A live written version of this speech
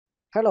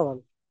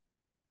Hello.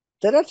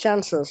 There are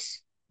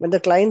chances when the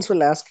clients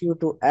will ask you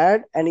to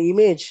add an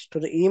image to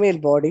the email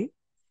body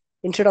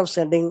instead of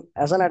sending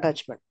as an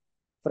attachment.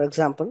 For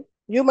example,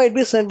 you might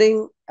be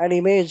sending an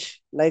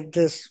image like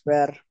this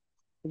where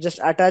you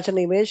just attach an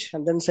image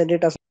and then send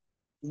it as,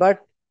 but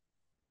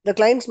the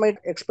clients might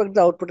expect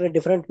the output in a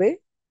different way.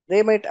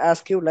 They might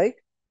ask you like,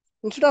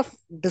 instead of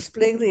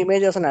displaying the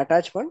image as an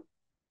attachment,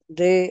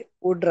 they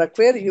would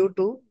require you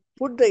to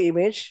put the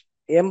image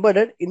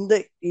embedded in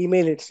the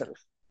email itself.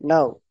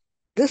 Now,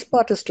 this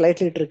part is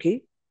slightly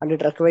tricky and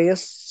it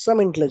requires some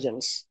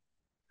intelligence.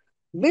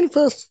 We'll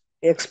first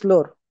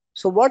explore.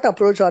 So, what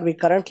approach are we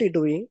currently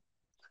doing?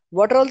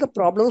 What are all the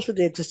problems with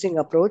the existing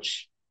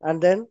approach? And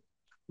then,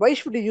 why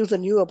should we use a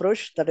new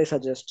approach that I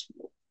suggest?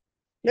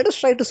 Let us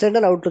try to send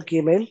an Outlook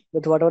email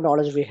with whatever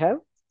knowledge we have.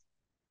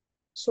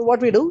 So, what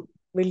we do,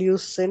 we'll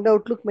use send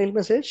Outlook mail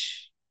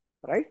message,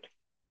 right?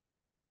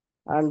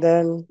 And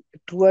then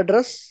to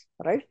address,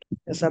 right?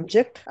 A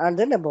subject and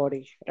then a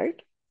body,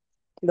 right?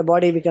 In the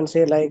body, we can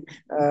say like,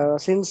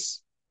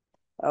 since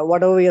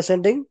whatever we are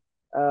sending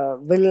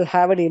will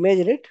have an image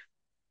in it.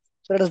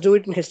 So let us do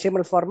it in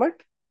HTML format.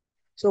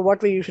 So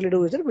what we usually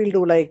do is that we'll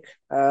do like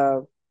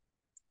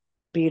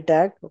p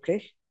tag,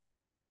 okay,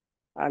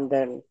 and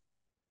then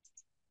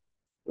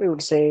we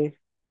would say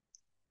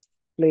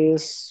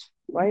please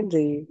find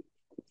the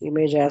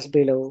image as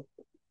below,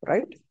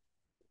 right,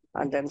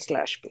 and then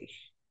slash p,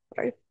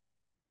 right,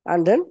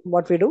 and then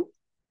what we do,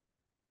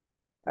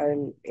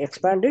 I'll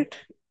expand it,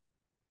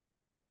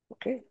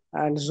 okay,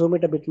 and zoom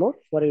it a bit more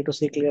for you to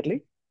see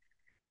clearly.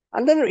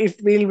 And then if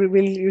we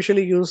will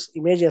usually use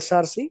image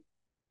src,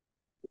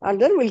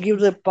 and then we'll give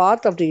the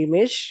path of the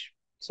image.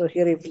 So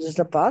here, if this is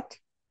the path,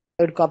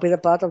 I would copy the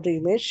path of the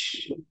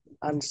image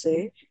and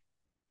say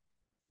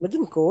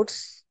within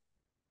quotes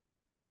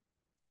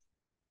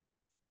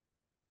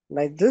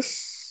like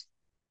this,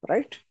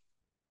 right?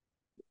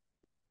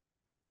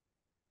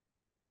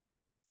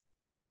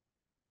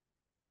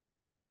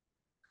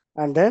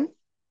 And then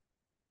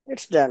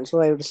it's done.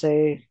 So I would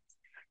say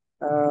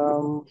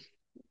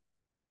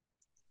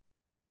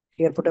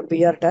here put a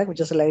BR tag, which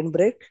is a line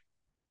break,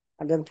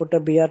 and then put a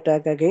BR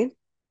tag again,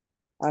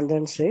 and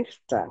then say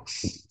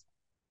thanks,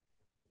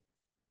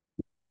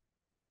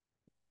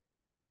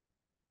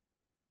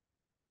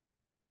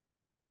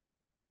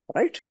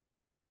 right?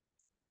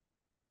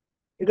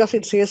 Because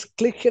it says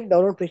click here,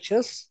 download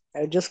pictures.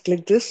 I just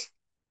click this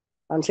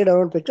and say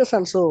download pictures,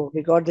 and so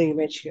we got the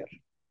image here.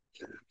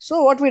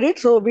 So what we did,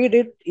 so we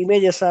did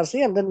image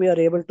SRC, and then we are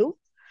able to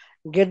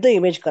get the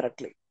image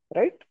correctly,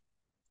 right?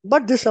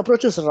 But this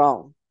approach is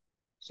wrong.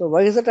 So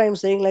why is it I'm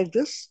saying like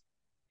this?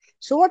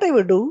 So what I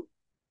would do,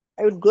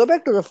 I would go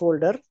back to the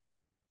folder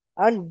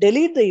and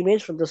delete the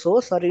image from the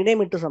source or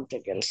rename it to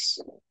something else.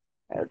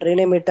 I would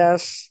rename it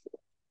as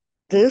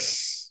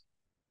this,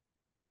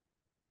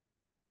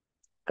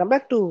 come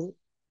back to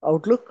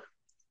Outlook,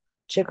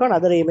 check on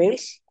other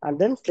emails, and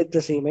then click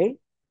this email.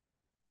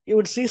 You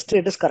would see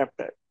status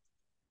corrupted.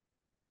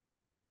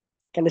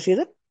 Can you see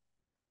that?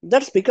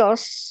 That's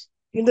because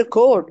in the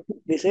code,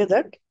 we say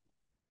that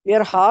we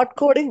are hard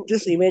coding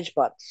this image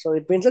path. So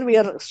it means that we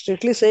are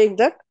strictly saying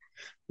that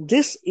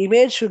this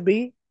image should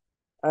be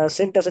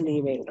sent as an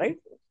email, right?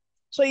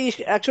 So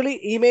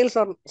actually, emails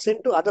are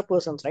sent to other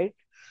persons, right?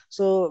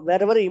 So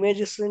wherever image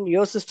is in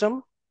your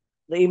system,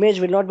 the image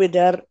will not be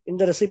there in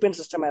the recipient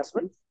system as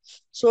well.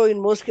 So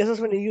in most cases,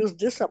 when you use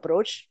this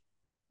approach,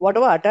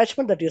 whatever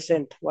attachment that you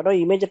sent, whatever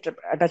image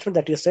attachment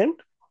that you sent,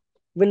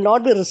 will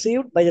not be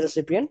received by the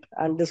recipient,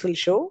 and this will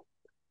show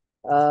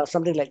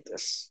something like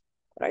this,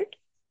 right?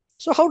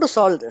 So how to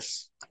solve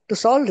this? To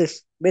solve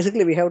this,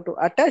 basically we have to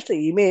attach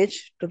the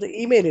image to the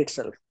email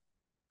itself.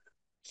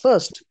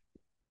 First,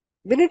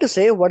 we need to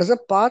say what is the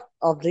path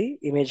of the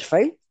image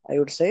file. I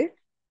would say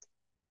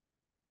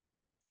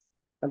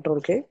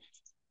Control K,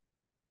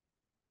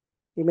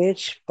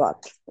 image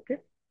path. Okay.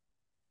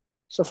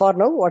 So for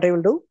now, what I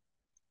will do,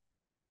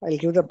 I'll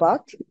give the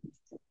path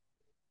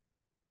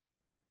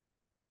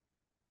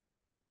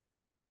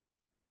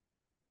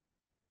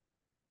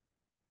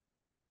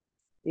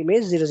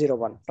image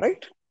 001,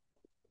 right?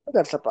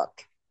 That's the path,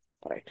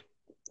 right?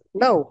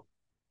 Now,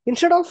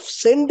 instead of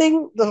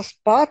sending the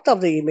path of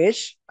the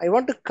image, I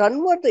want to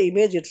convert the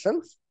image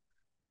itself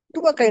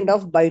to a kind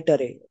of byte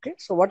array. Okay.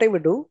 So what I will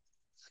do,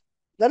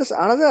 there is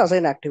another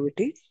assign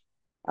activity,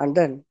 and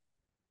then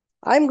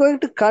I'm going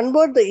to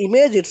convert the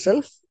image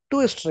itself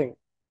to a string.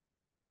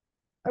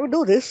 I will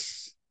do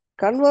this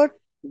convert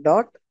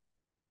dot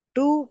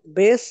to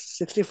base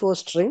 64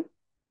 string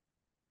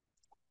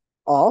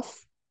of,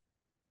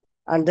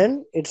 and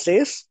then it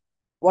says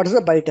what is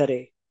the byte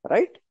array,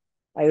 right?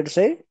 I would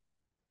say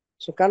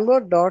so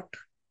convert dot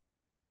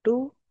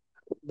to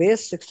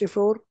base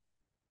 64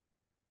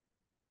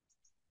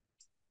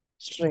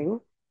 string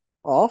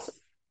of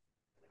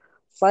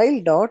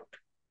file dot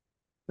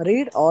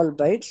read all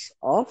bytes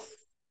of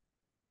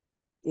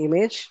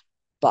image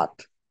path,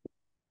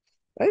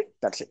 right?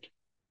 That's it.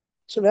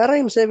 So where I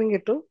am saving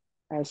it to?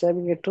 I am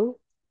saving it to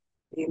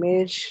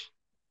image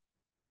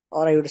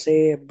or I would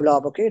say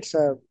blob. Okay, it's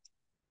a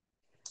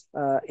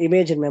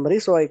image in memory,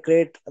 so I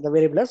create the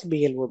variable as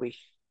blob.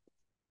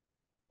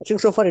 I think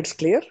so far it's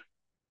clear.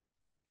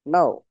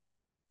 Now,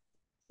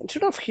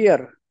 instead of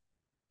here,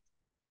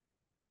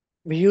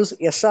 we use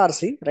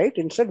src, right?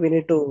 Instead, we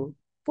need to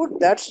put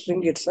that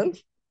string itself,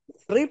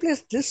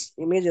 replace this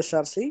image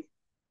src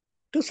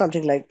to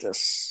something like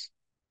this.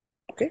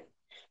 Okay,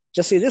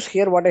 just see this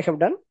here. What I have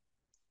done: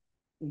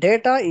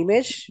 data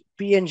image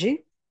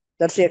png.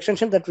 That's the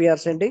extension that we are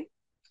sending.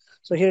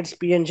 So here it's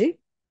png,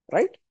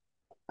 right?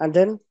 And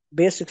then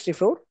base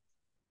 64.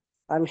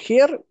 And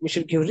here we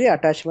should give the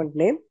attachment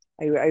name.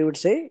 I would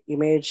say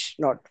image,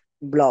 not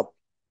blob,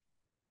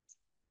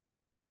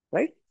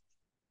 right?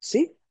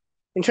 See,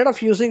 instead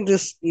of using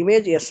this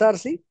image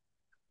src,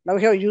 now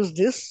we have used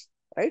this,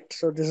 right?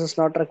 So this is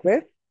not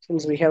required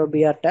since we have a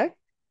br tag,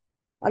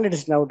 and it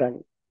is now done.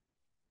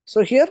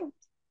 So here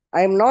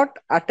I am not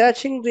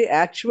attaching the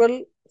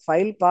actual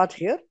file path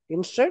here.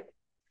 Instead,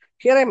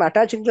 here I'm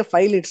attaching the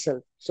file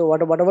itself. So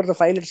whatever the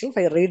file itself,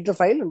 I read the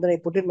file and then I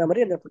put in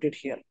memory and I put it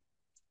here,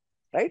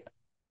 right?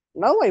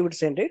 Now I would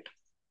send it.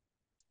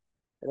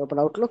 I open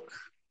Outlook,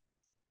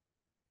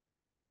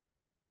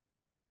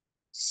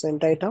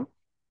 sent item.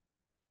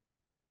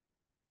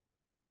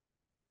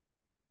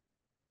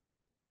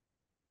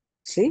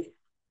 See,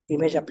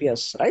 image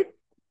appears, right?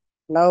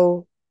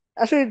 Now,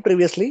 as I did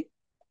previously,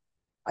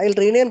 I'll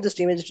rename this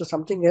image to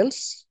something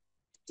else,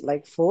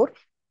 like 4.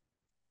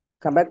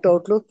 Come back to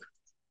Outlook,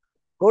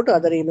 go to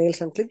other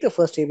emails and click the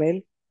first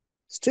email.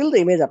 Still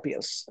the image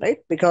appears, right?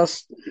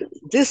 Because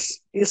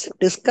this is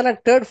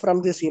disconnected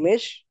from this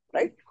image,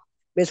 right?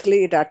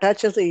 Basically, it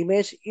attaches the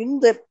image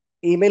in the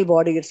email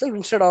body itself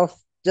instead of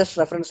just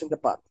referencing the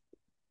path.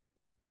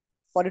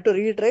 For it to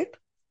reiterate,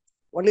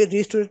 only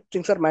these two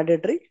things are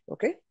mandatory,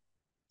 okay?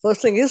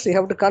 First thing is you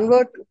have to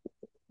convert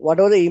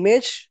whatever the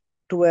image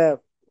to a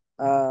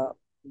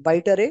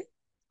byte array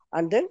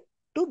and then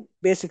to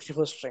base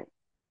 64 string.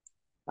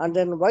 And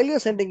then while you're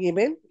sending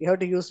email, you have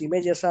to use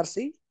image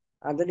src,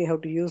 and then you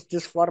have to use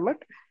this format,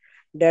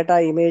 data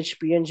image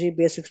png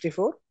base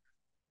 64,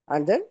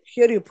 and then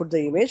here you put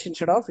the image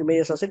instead of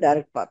image src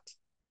direct path.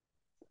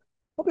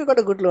 Hope you got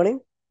a good learning.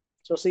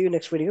 So see you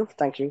next video.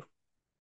 Thank you.